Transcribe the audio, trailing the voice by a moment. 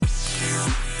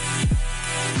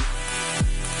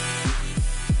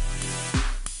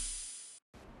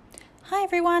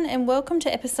everyone, and welcome to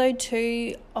episode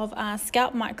 2 of our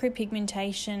Scalp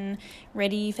Micropigmentation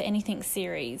Ready for Anything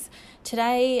series.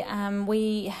 Today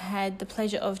we had the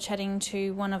pleasure of chatting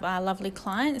to one of our lovely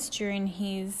clients during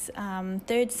his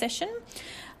third session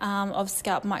of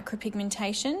scalp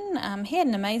micropigmentation. He had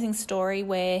an amazing story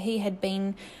where he had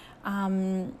been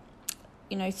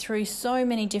through so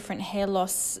many different hair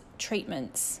loss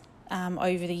treatments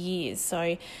over the years. So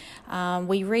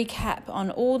we recap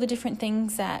on all the different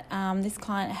things that this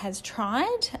client has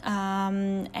tried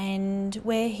and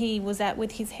where he was at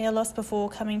with his hair loss before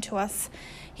coming to us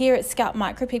here at Scalp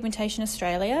Micropigmentation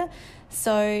Australia.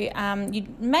 So you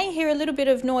may hear a little bit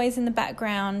of noise in the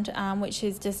background, which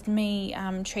is just me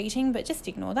treating, but just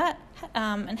ignore that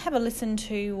and have a listen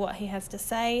to what he has to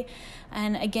say.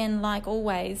 And again, like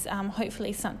always,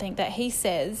 hopefully something that he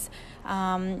says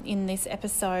in this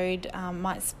episode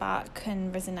might spark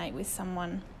and resonate with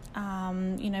someone,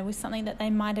 with something that they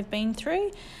might have been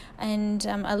through and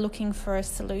are looking for a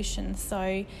solution.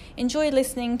 So enjoy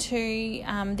listening to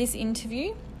this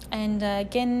interview. And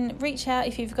again, reach out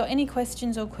if you've got any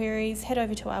questions or queries. Head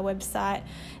over to our website,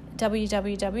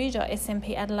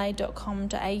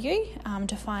 www.smpadelaide.com.au,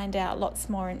 to find out lots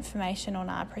more information on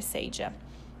our procedure.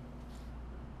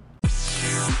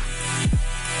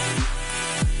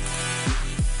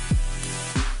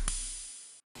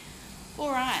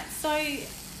 All right, so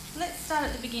let's start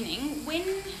at the beginning. When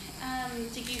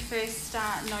did you first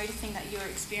start noticing that you were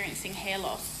experiencing hair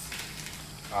loss?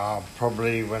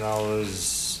 Probably when I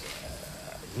was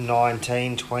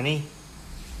 19, 20.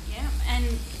 Yeah, and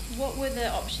what were the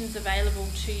options available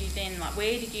to you then? Like,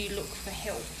 where did you look for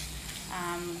help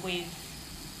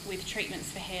with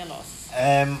treatments for hair loss?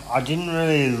 I didn't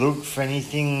really look for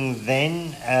anything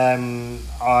then.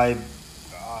 I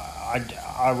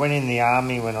went in the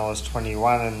army when I was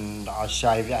 21 and I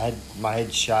had my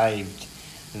head shaved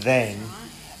then.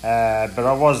 Right. But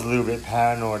I was a little bit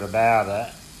paranoid about it.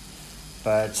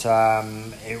 But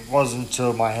it wasn't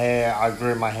until I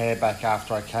grew my hair back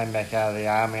after I came back out of the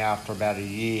army after about a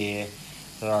year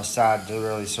that I started to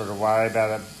really sort of worry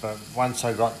about it. But once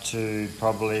I got to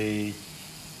probably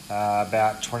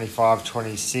about 25,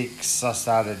 26, I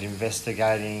started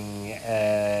investigating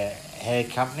hair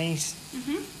companies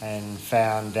and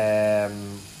found, can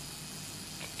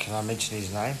I mention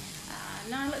his name?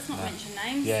 No, let's not mention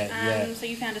names. Yeah. So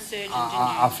you found a surgeon, didn't you?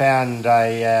 I found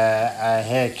a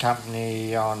hair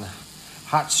company on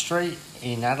Hutt Street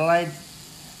in Adelaide,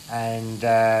 and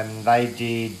they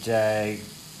did hair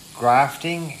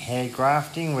grafting,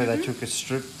 where they took a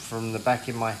strip from the back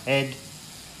of my head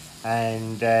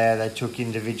and they took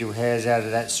individual hairs out of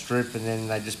that strip, and then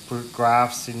they just put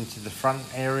grafts into the front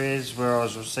areas where I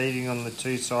was receding on the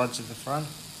two sides of the front.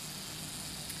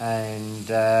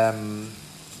 And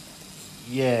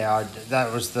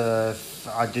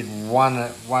I did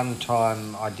one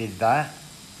time. I did that,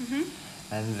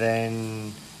 and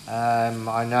then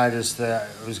I noticed that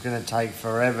it was going to take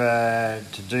forever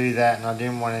to do that, and I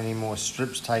didn't want any more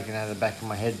strips taken out of the back of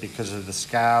my head because of the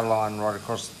scar line right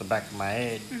across the back of my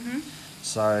head.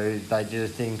 So they did a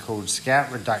thing called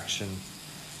scalp reduction.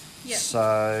 Yep.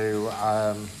 So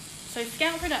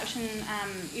scalp reduction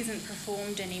isn't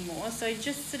performed anymore. So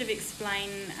just sort of explain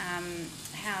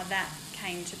how that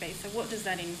came to be. So what does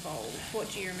that involve? What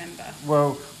do you remember?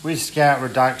 Well, with scalp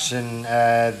reduction,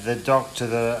 the doctor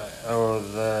the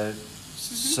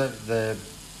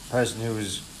person who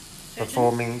was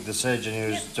performing, the surgeon who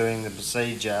was doing the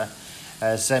procedure,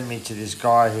 sent me to this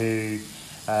guy who,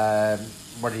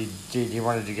 what he did, he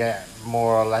wanted to get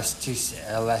more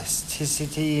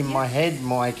elasticity in my head,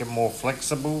 make it more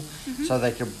flexible, so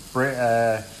they could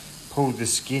pull the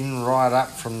skin right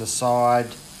up from the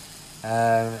side.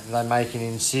 They make an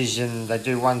incision. They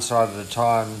do one side at a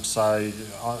time. So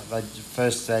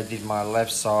first they did my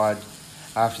left side.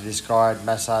 After this guy had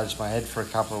massaged my head for a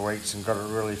couple of weeks and got it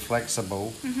really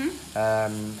flexible,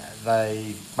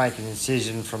 they make an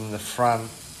incision from the front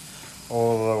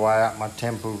all the way up my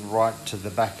temple right to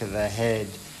the back of the head,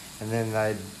 and then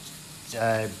they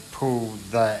pull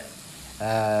that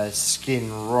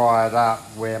skin right up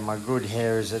where my good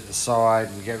hair is at the side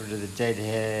and get rid of the dead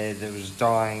hair that was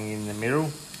dying in the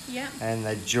middle. Yeah. And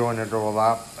they join it all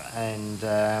up, and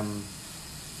then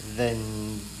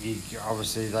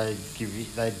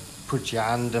they put you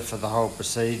under for the whole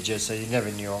procedure, so you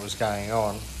never knew what was going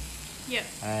on. Yep.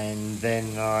 And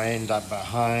then I end up at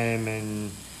home,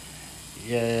 and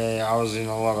I was in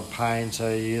a lot of pain, so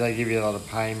they give you a lot of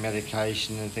pain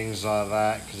medication and things like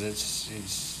that, because it's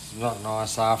not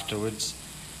nice afterwards,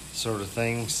 sort of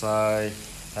thing. So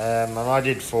and I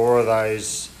did 4 of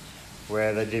those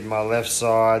where they did my left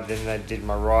side, then they did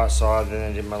my right side,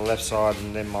 then they did my left side,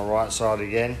 and then my right side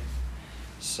again.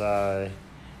 So,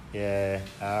 yeah,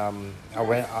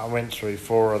 I went through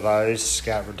 4 of those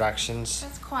scalp reductions.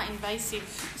 That's quite invasive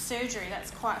surgery.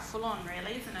 That's quite full on,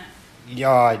 really, isn't it?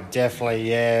 Yeah, definitely,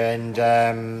 yeah. And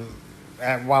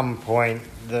at one point,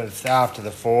 after the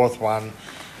 4th one,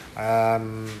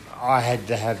 I had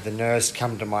to have the nurse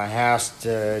come to my house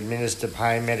to administer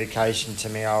pain medication to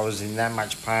me. I was in that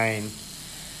much pain.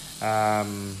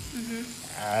 And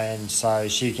so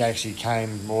she actually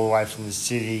came all the way from the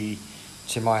city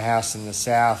to my house in the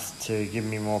south to give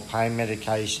me more pain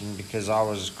medication because I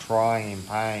was crying in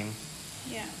pain.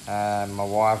 Yeah. My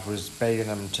wife was begging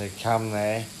them to come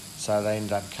there, so they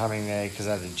ended up coming there because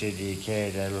they had a duty of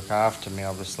care to look after me,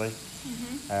 obviously.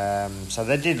 So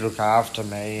they did look after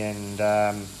me, and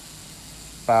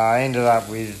but I ended up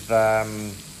with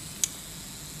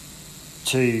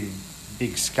 2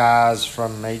 big scars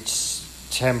from each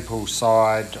temple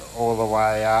side all the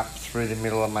way up through the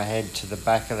middle of my head to the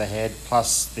back of the head,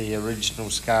 plus the original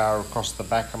scar across the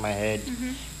back of my head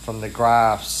from the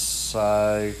grafts.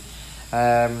 So,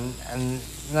 and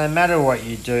no matter what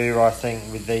you do, I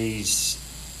think with these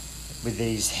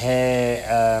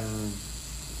hair,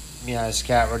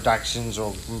 scalp reductions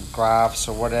or grafts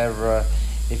or whatever,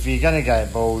 if you're going to go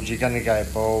bald, you're going to go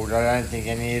bald. I don't think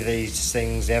any of these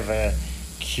things ever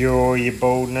cure your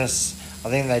baldness. I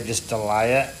think they just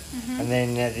delay it. And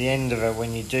then at the end of it,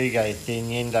 when you do go thin,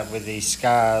 you end up with these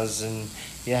scars and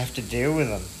you have to deal with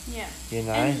them. Yeah. You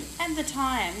know? And at the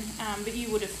time, but you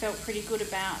would have felt pretty good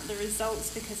about the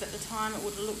results because at the time it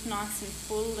would have looked nice and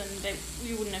full and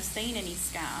you wouldn't have seen any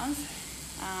scars.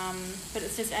 But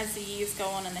it's just as the years go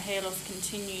on and the hair loss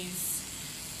continues,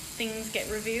 things get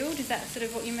revealed. Is that sort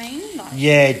of what you mean?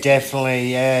 Yeah,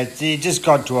 definitely. Yeah, it just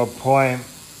got to a point,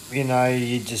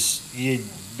 you'd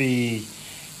be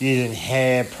using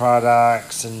hair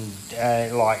products and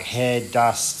like hair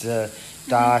dust to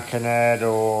darken it,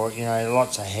 or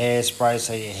lots of hairspray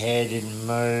so your hair didn't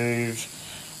move.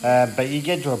 But you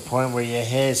get to a point where your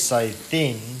hair's so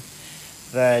thin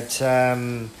that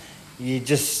you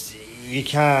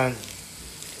can't.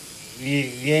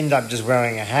 You end up just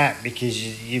wearing a hat because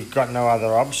you've got no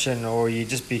other option, or you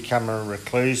just become a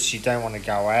recluse. You don't want to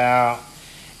go out.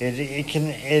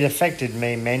 It affected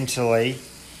me mentally.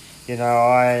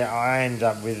 I end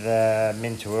up with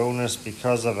mental illness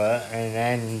because of it,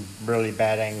 and really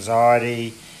bad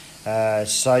anxiety.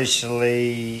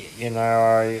 Socially,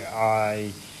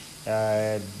 I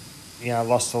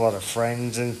lost a lot of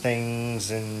friends and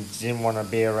things, and didn't want to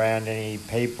be around any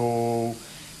people.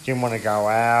 Didn't want to go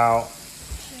out.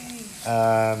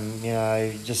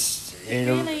 It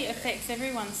really affects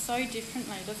everyone so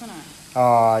differently, doesn't it?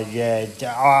 Oh, yeah.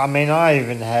 I mean, I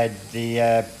even had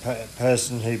the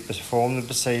person who performed the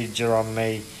procedure on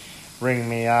me ring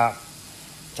me up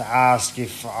to ask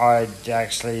if I'd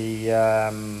actually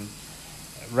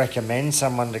recommend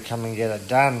someone to come and get it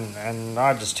done. And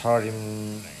I just told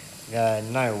him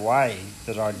no way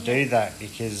that I'd do that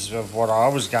because of what I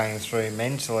was going through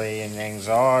mentally and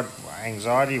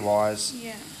anxiety-wise.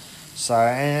 Yeah. So,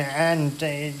 and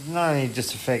it not only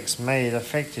just affects me, it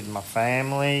affected my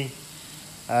family.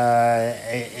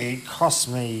 It cost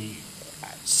me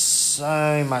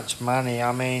so much money.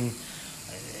 I mean,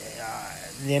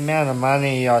 the amount of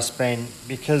money I spent,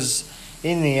 because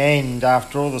in the end,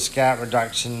 after all the scalp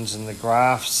reductions and the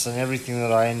grafts and everything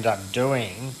that I end up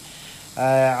doing,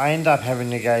 I end up having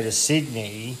to go to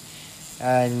Sydney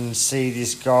and see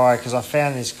this guy, because I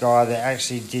found this guy that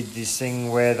actually did this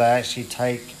thing where they actually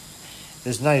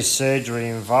there's no surgery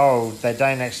involved. They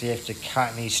don't actually have to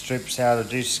cut any strips out or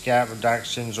do scalp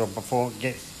reductions or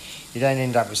you don't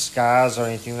end up with scars or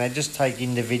anything. They just take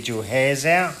individual hairs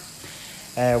out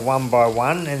one by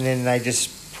one, and then they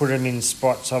just put them in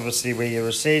spots, obviously, where you're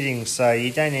receding, so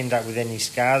you don't end up with any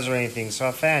scars or anything. So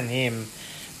I found him,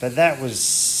 but that was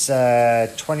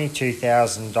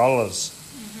 $22,000.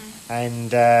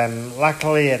 And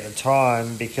luckily at the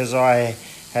time, because I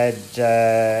had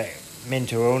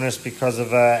mental illness because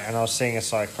of it, and I was seeing a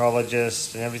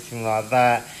psychologist and everything like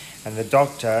that, and the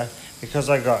doctor, because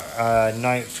I got a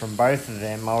note from both of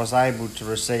them, I was able to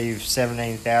receive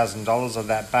 $17,000 of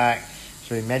that back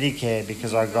through Medicare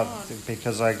because I got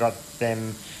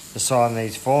them to sign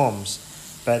these forms.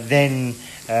 But then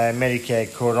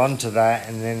Medicare caught on to that,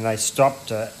 and then they stopped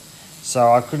it,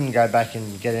 so I couldn't go back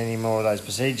and get any more of those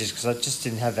procedures because I just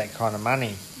didn't have that kind of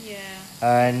money.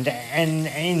 And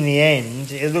in the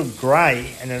end, it looked great,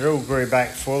 and it all grew back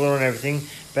fuller and everything.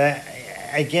 But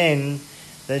again,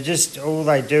 all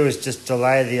they do is just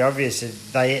delay the obvious.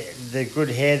 The good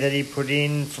hair that he put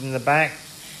in from the back,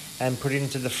 and put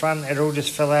into the front, it all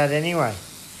just fell out anyway.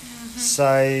 So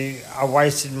I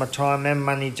wasted my time and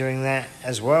money doing that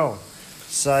as well.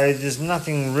 So there's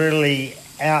nothing really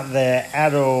out there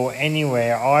at all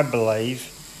anywhere, I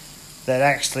believe, that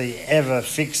actually ever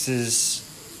fixes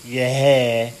your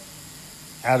hair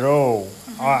at all.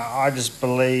 I just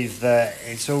believe that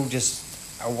it's all just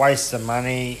a waste of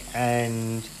money,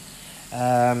 and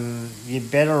you're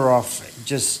better off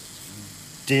just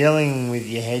dealing with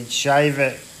your head, shave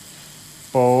it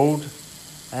bald,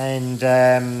 and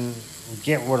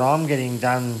get what I'm getting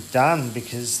done,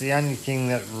 because the only thing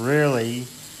that really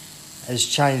has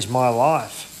changed my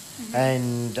life.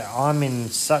 And I'm in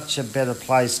such a better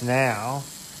place now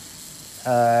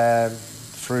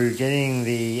through getting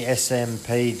the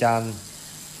SMP done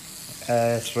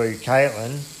through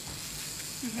Caitlin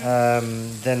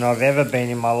than I've ever been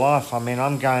in my life. I mean,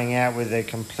 I'm going out with a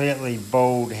completely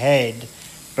bald head,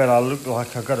 but I look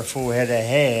like I've got a full head of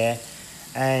hair.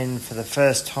 And for the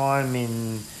first time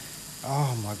in,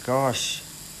 oh my gosh,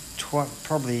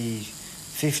 probably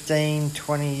 15,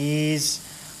 20 years,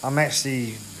 I'm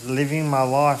actually living my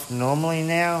life normally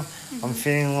now. I'm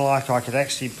feeling like I could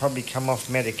actually probably come off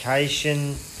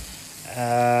medication.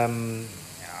 I'm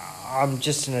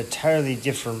just in a totally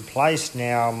different place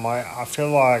now. I feel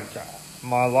like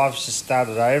my life's just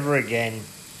started over again.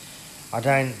 I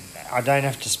don't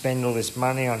have to spend all this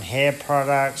money on hair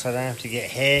products. I don't have to get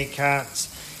haircuts.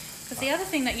 Because the other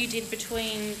thing that you did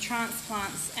between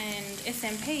transplants and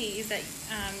SMP is that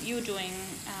you were doing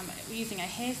using a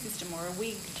hair system or a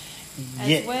wig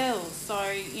as well.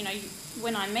 So, you know,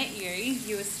 when I met you,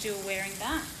 you were still wearing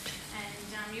that,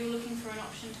 and you were looking for an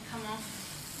option to come off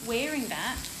wearing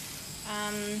that.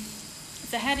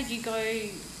 So how did you go?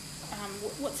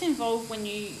 What's involved when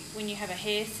you have a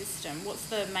hair system? What's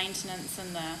the maintenance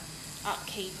and the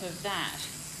upkeep of that?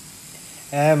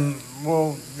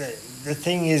 Well, the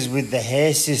thing is with the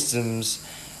hair systems,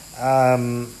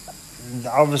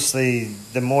 obviously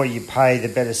the more you pay, the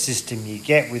better system you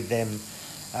get with them.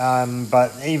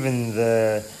 But even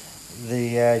the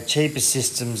cheaper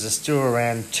systems are still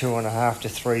around $2,500 to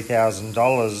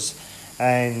 $3,000,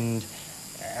 and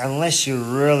unless you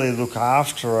really look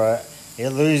after it, it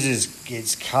loses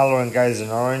its colour and goes an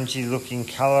orangey looking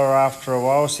colour after a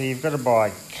while. So you've got to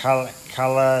buy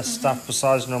colour stuff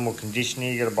besides normal conditioner.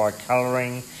 You've got to buy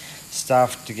colouring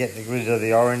stuff to get rid of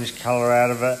the orange colour out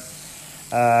of it.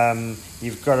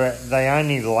 They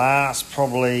only last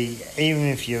probably, even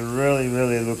if you really,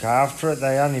 really look after it,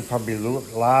 they only probably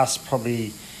last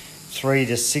 3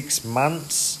 to 6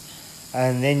 months.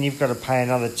 And then you've got to pay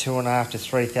another $2,500 to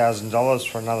 $3,000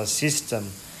 for another system.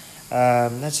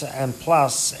 And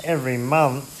plus every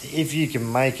month, if you can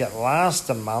make it last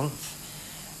a month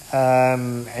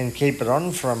and keep it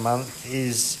on for a month,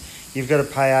 you've got to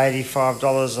pay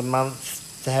 $85 a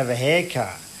month to have a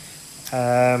haircut.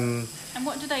 And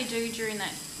what do they do during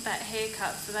that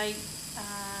haircut? So they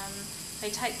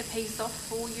take the piece off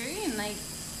for you and they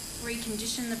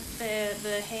recondition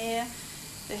the hair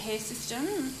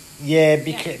system. Yeah,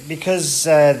 because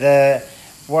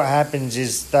what happens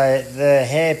is the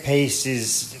hair piece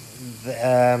is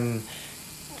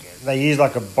they use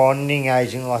like a bonding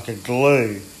agent, like a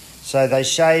glue. So they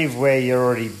shave where you're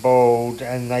already bald,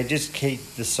 and they just keep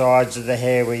the sides of the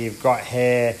hair where you've got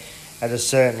hair at a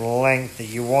certain length that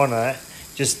you want it,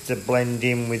 just to blend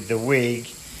in with the wig,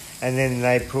 and then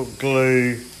they put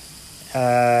glue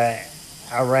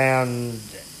around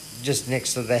just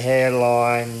next to the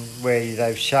hairline where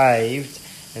they've shaved,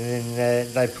 and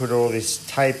then they put all this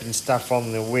tape and stuff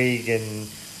on the wig and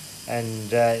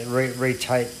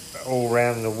re-tape all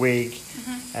around the wig,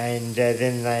 and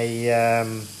then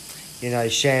they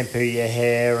shampoo your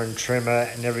hair and trim it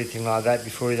and everything like that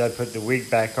before they put the wig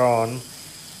back on,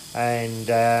 and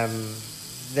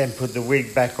then put the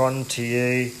wig back on to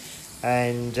you,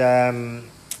 and and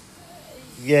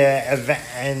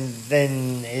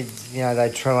then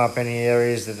they trim up any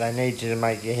areas that they need to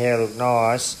make your hair look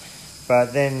nice.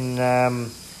 But then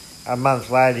a month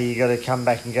later you got to come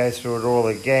back and go through it all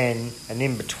again, and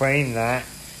in between that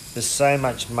there's so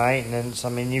much maintenance. I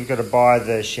mean, you've got to buy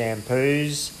the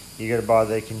shampoos, you've got to buy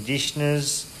the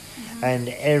conditioners, and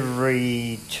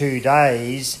every 2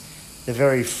 days the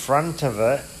very front of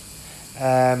it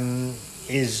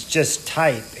is just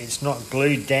tape. It's not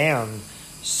glued down.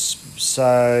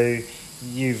 So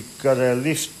you've got to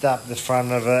lift up the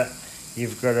front of it.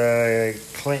 You've got to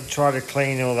try to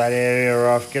clean all that area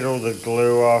off, get all the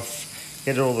glue off,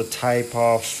 get all the tape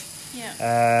off.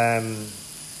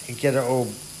 Get it all,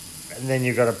 and then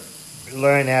you've got to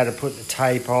learn how to put the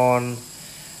tape on,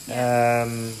 Yeah.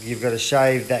 You've got to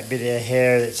shave that bit of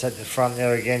hair that's at the front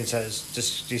there again, so it's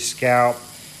just your scalp,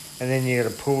 and then you've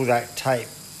got to pull that tape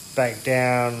back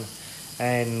down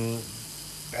and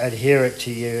adhere it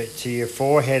to your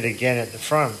forehead again at the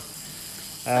front.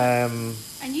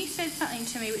 And you said something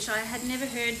to me which I had never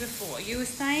heard before. You were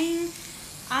saying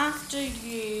after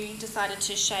you decided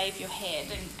to shave your head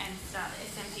and start the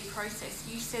SMP process,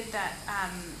 you said that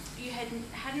you hadn't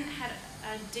had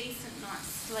a decent night's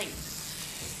sleep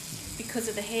because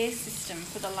of the hair system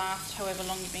for the last however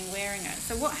long you've been wearing it.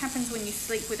 So what happens when you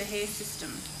sleep with a hair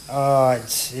system? Oh,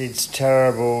 it's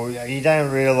terrible. You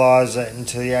don't realise it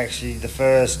until the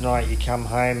first night you come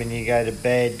home and you go to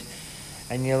bed,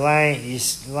 and you're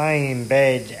laying in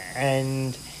bed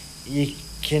and you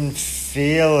can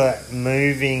feel it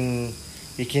moving.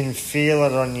 You can feel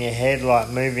it on your head, like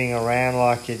moving around,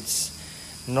 like it's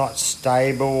not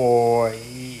stable, or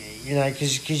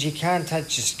because you can't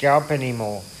touch your scalp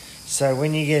anymore. So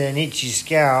when you get an itchy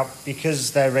scalp,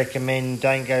 because they recommend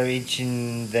don't go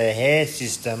itching the hair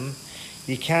system,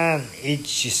 you can't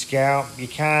itch your scalp. You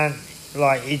can't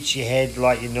itch your head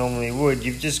like you normally would.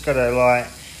 You've just got to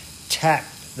tap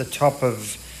the top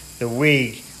of the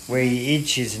wig where your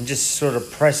itch is and just sort of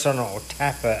press on it or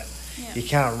tap it. Yeah. You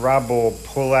can't rub or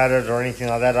pull at it or anything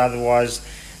like that, otherwise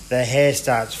the hair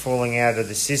starts falling out of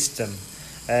the system.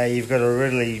 You've got to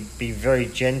really be very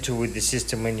gentle with the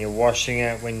system when you're washing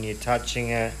it, when you're touching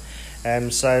it.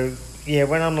 So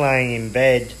when I'm laying in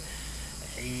bed,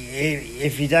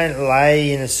 if you don't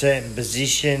lay in a certain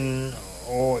position,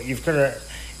 or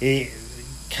it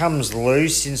comes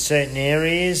loose in certain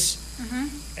areas,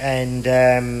 and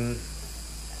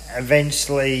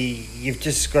eventually you've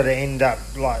just got to end up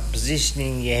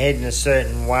positioning your head in a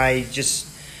certain way just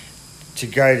to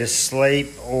go to sleep.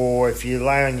 Or if you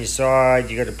lay on your side,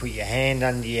 you got to put your hand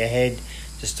under your head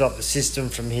to stop the system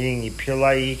from hitting your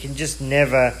pillow. You can just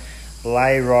never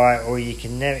lay right, or you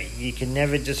can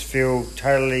never just feel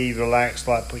totally relaxed,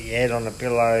 like put your head on a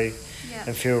pillow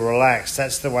and feel relaxed.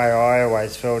 That's the way I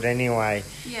always felt anyway.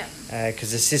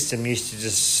 Because the system used to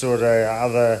just sort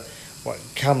of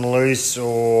come loose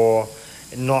or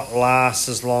not last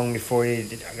as long before you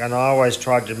did. And I always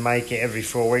tried to make it every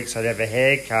 4 weeks I'd have a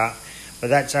haircut, but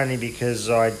that's only because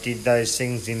I did those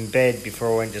things in bed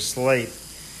before I went to sleep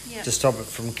to stop it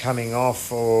from coming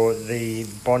off, or the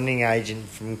bonding agent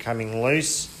from coming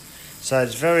loose. So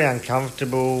it's very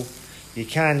uncomfortable. You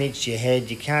can't itch your head,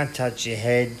 you can't touch your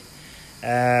head.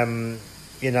 And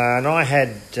I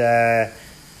had,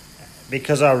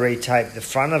 because I retaped the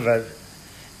front of it,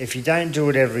 if you don't do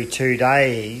it every 2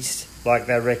 days, like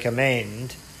they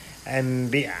recommend,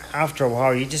 and after a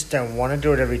while you just don't want to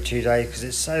do it every 2 days because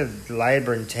it's so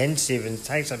labour intensive and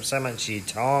takes up so much of your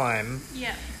time.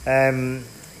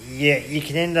 You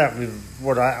can end up with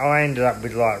what I ended up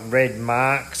with, red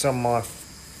marks on my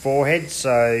forehead.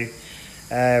 So,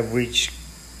 which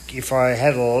if I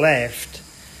had left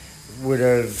would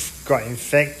have got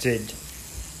infected.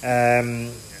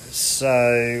 So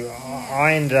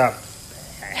I ended up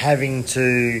having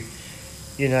to,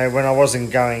 when I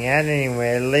wasn't going out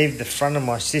anywhere, leave the front of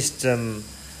my system.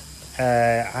 I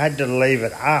had to leave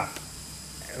it up,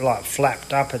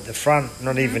 flapped up at the front,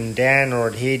 not even down or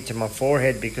adhered to my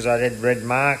forehead, because I had red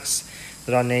marks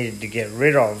that I needed to get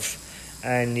rid of,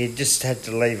 and you just had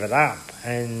to leave it up.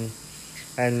 And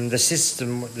the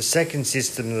second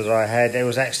system that I had, it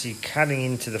was actually cutting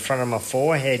into the front of my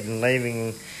forehead and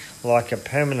leaving a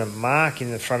permanent mark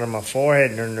in the front of my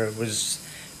forehead, and it was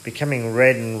becoming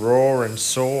red and raw and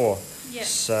sore.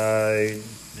 So,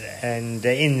 and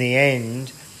in the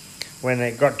end, when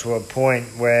it got to a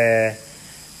point where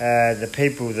the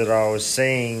people that I was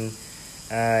seeing,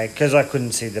 because I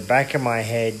couldn't see the back of my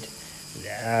head,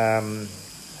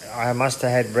 I must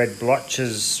have had red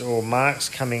blotches or marks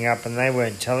coming up, and they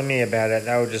weren't telling me about it.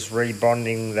 They were just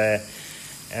rebonding the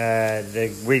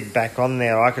wig back on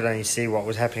there. I could only see what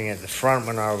was happening at the front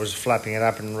when I was flapping it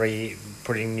up and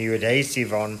putting new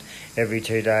adhesive on every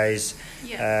 2 days.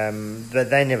 But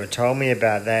they never told me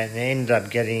about that, and it ended up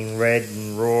getting red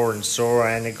and raw and sore,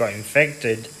 and it got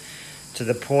infected to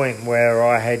the point where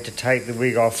I had to take the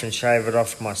wig off and shave it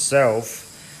off myself,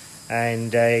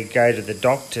 and go to the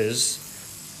doctors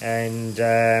and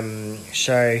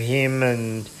show him,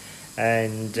 and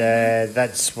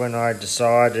that's when I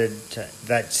decided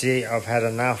that's it, I've had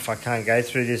enough, I can't go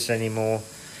through this anymore.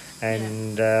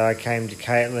 And I came to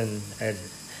Caitlin at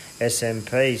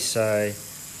SMP, so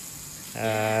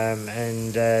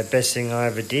best thing I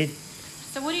ever did.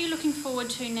 So what are you looking forward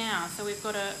to now? So we've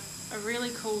got a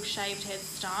really cool shaved head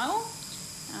style.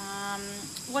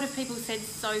 What have people said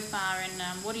so far, and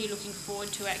what are you looking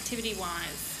forward to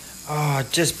activity-wise? Oh,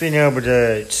 just being able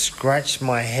to scratch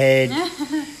my head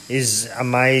is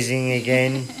amazing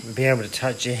again. Being able to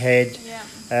touch your head. Yeah.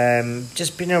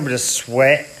 Just being able to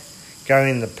sweat, go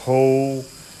in the pool.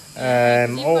 You've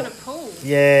got a pool.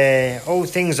 Yeah, all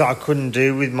things that I couldn't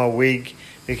do with my wig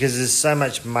because there's so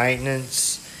much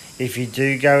maintenance. If you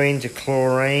do go into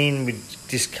chlorine with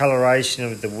discoloration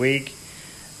of the wig,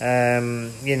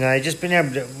 just being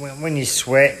able to, when you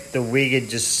sweat, the wig had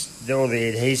all the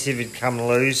adhesive had come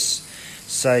loose,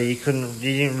 so you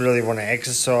didn't really want to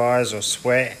exercise or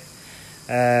sweat.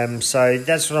 So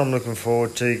that's what I'm looking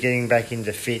forward to, getting back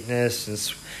into fitness and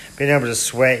being able to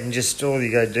sweat, and just all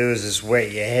you got to do is just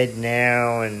wet your head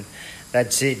now, and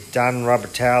that's it, done. Rub a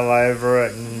towel over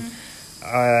it, and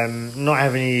not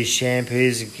having to use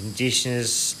shampoos and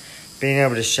conditioners. Being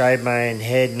able to shave my own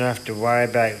head, not have to worry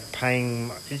about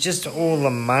paying. It's just all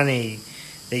the money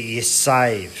that you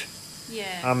save.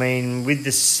 Yeah. I mean, with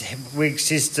the wig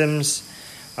systems,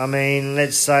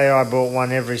 let's say I bought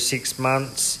one every 6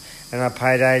 months and I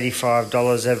paid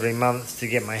 $85 every month to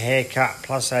get my hair cut,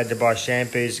 plus I had to buy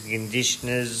shampoos and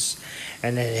conditioners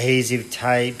and adhesive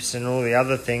tapes and all the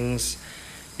other things.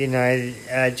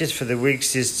 Just for the wig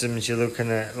systems, you're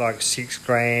looking at like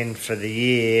 $6,000 for the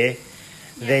year.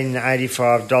 Yeah. Then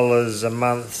 $85 a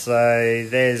month, so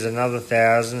there's another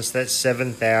 $1,000, so that's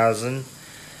 $7,000.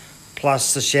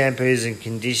 Plus the shampoos and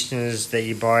conditioners that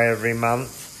you buy every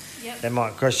month. Yep. That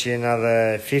might cost you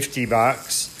another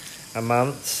 $50 a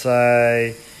month.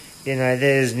 So,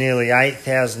 there's nearly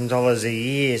 $8,000 a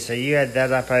year. So you add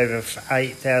that up over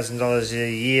 $8,000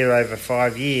 a year over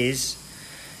 5 years.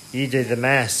 You do the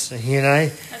maths,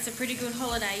 That's a pretty good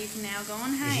holiday you can now go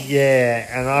on, hey? Yeah,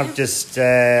 and I've just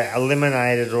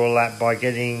eliminated all that by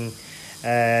getting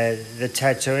the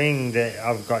tattooing that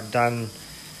I've got done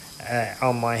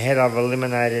on my head. I've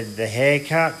eliminated the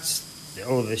haircuts,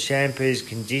 all the shampoos,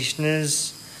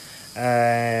 conditioners,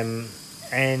 and,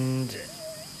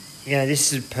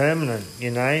 this is permanent,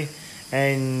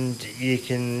 and you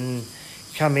can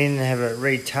come in and have it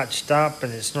retouched up,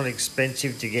 and it's not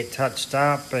expensive to get touched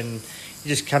up, and you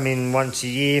just come in once a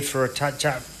year for a touch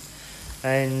up,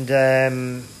 and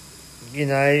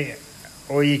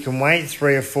or you can wait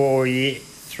 3 to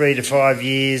 5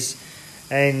 years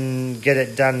and get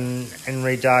it done and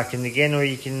redarkened again, or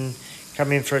you can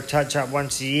come in for a touch up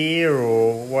once a year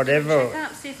or whatever. Check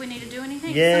up, see if we need to do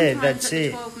anything. Yeah, sometimes that's at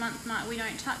it. The 12-month mark we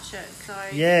don't touch it, so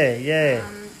yeah.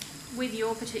 With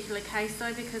your particular case,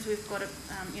 though, because we've got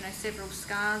several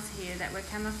scars here that we're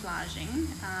camouflaging,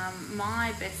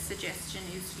 my best suggestion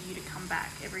is for you to come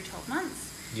back every 12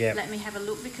 months. Yep. Let me have a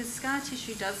look, because scar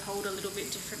tissue does hold a little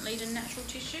bit differently than natural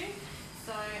tissue.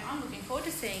 So I'm looking forward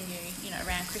to seeing you,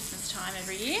 around Christmas time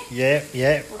every year.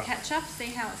 Yeah. We'll catch up, see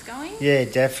how it's going. Yeah,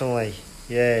 definitely.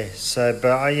 Yeah. So,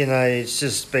 but it's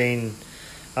just been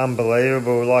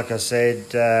unbelievable. Like I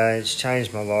said, it's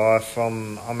changed my life.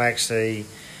 I'm actually,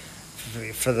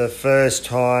 for the first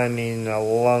time in a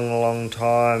long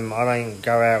time, I don't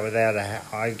go out without a hat.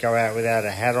 I go out without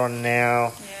a hat on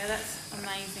now. Yeah, that's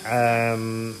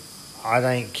amazing. I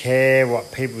don't care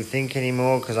what people think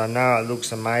anymore, because I know it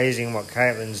looks amazing what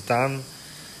Caitlin's done.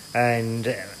 And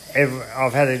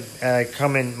I've had a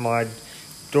comment. My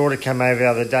daughter came over the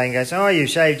other day and goes, "Oh, you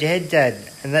shaved your head, Dad,"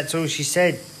 and that's all she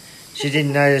said. She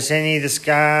didn't notice any of the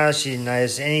scars. She didn't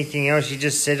notice anything else. She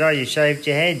just said, "Oh, you shaved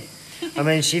your head."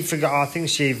 She forgot. I think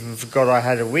she even forgot I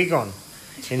had a wig on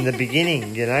in the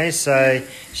beginning, So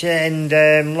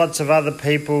and lots of other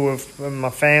people in my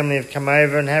family have come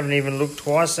over and haven't even looked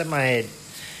twice at my head,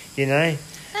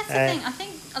 That's the thing. I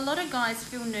think a lot of guys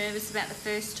feel nervous about the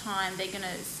first time they're going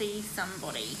to see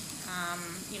somebody,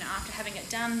 after having it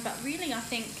done. But really, I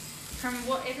think from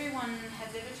what everyone has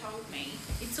ever told me,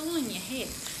 it's all in your head.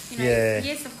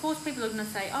 Yes, of course, people are going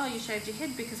to say, "Oh, you shaved your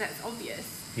head," because that's obvious.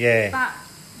 Yeah. But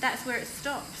that's where it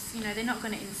stops. They're not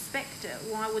going to inspect it.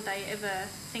 Why would they ever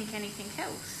think anything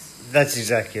else? That's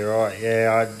exactly right.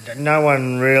 Yeah, no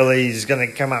one really is going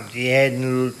to come up to your head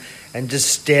and just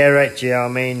stare at you.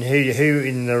 Who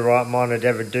in the right mind would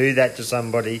ever do that to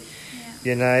somebody?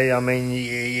 Yeah.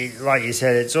 Like you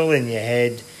said, it's all in your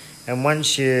head. And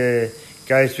once you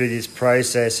go through this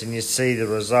process and you see the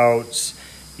results,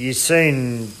 you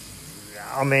soon.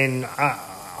 I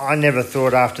never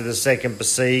thought after the second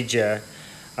procedure.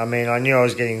 I knew I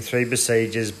was getting 3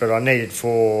 procedures, but I needed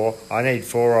 4. I need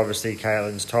 4, obviously,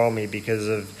 Caitlin's told me, because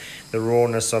of the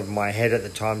rawness of my head at the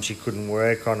time. She couldn't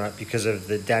work on it because of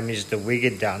the damage the wig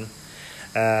had done.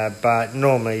 But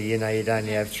normally, you'd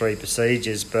only have 3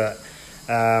 procedures. But,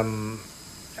 I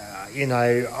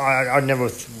never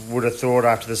would have thought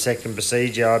after the second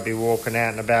procedure I'd be walking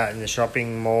out and about in the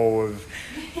shopping mall with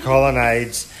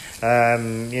colonnades.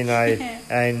 you know,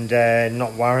 and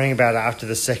not worrying about it after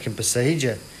the second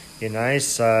procedure, you know.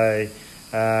 So,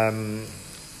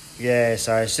 yeah,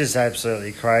 so it's just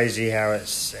absolutely crazy how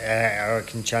it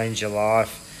can change your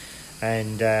life.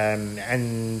 And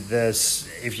there's,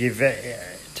 if you've,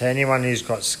 to anyone who's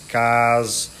got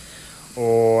scars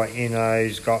or, you know,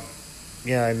 who's got,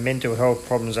 you know, mental health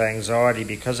problems or anxiety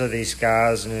because of these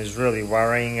scars and is really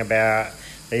worrying about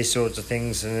these sorts of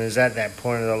things and is at that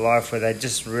point of their life where they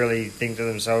just really think to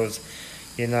themselves,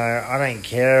 you know, I don't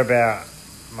care about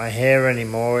my hair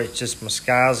anymore, it's just my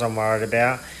scars I'm worried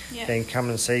about, then come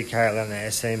and see Caitlin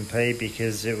at SMP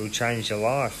because it will change your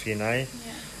life, you know.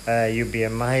 You'll be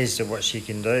amazed at what she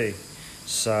can do.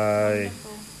 So,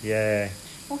 wonderful. Yeah.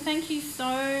 Well, thank you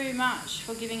so much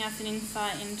for giving us an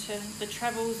insight into the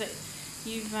travels that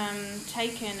you've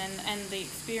taken and the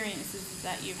experiences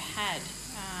that you've had.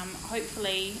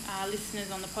 Hopefully,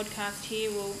 listeners on the podcast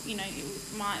here will, you know,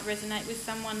 it might resonate with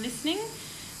someone listening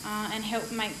and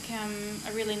help make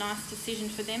a really nice decision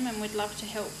for them. And we'd love to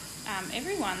help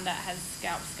everyone that has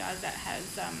scalp scars, that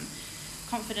has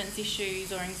confidence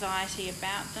issues or anxiety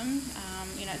about them.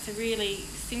 You know, it's a really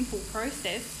simple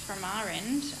process from our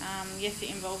end. Yes, it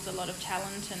involves a lot of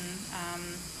talent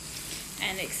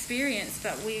and experience,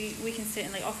 but we can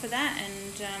certainly offer that,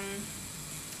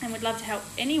 and we'd love to help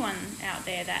anyone out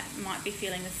there that might be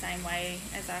feeling the same way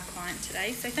as our client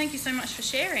today. So thank you so much for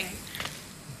sharing.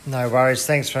 No worries.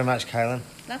 Thanks very much, Caitlin.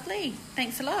 Lovely.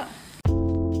 Thanks a lot.